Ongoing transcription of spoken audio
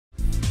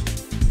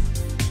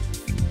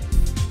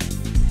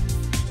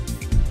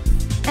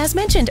As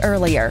mentioned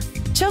earlier,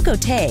 Choco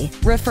Tei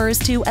refers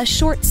to a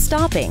short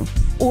stopping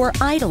or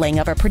idling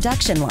of a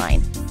production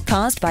line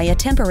caused by a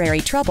temporary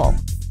trouble,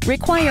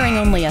 requiring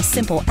only a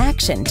simple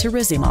action to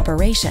resume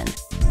operation.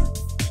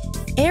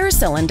 Air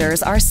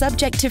cylinders are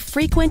subject to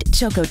frequent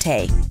Choco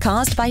Tei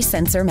caused by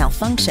sensor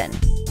malfunction,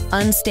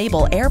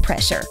 unstable air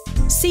pressure,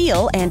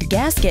 seal and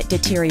gasket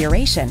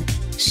deterioration,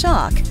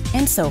 shock,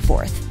 and so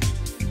forth.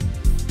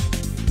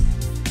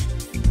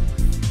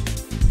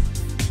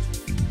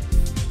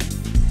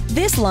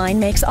 This line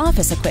makes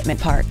office equipment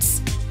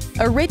parts.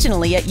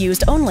 Originally, it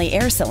used only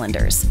air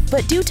cylinders,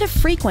 but due to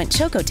frequent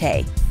Choco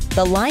Tei,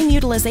 the line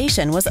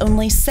utilization was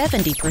only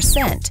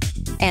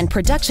 70%, and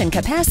production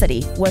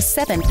capacity was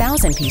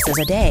 7,000 pieces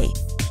a day.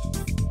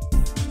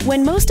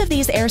 When most of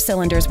these air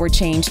cylinders were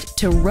changed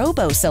to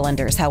ROBO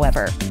cylinders,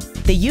 however,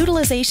 the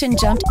utilization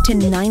jumped to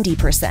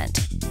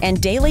 90%,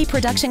 and daily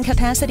production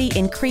capacity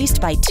increased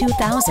by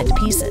 2,000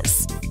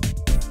 pieces.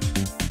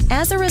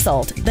 As a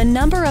result, the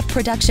number of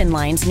production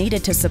lines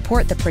needed to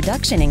support the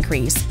production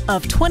increase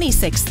of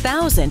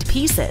 26,000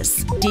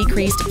 pieces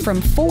decreased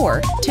from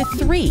 4 to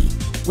 3,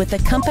 with the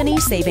company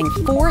saving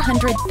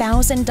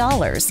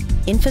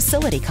 $400,000 in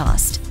facility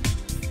cost.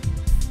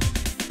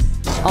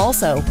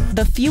 Also,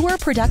 the fewer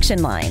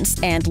production lines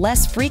and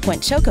less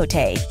frequent Choco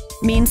Tei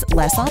means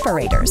less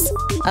operators,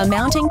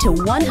 amounting to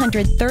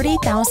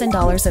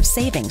 $130,000 of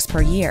savings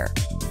per year.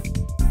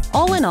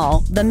 All in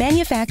all, the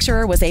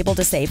manufacturer was able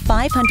to save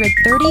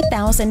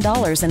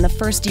 $530,000 in the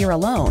first year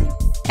alone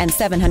and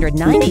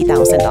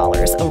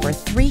 $790,000 over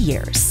 3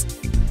 years.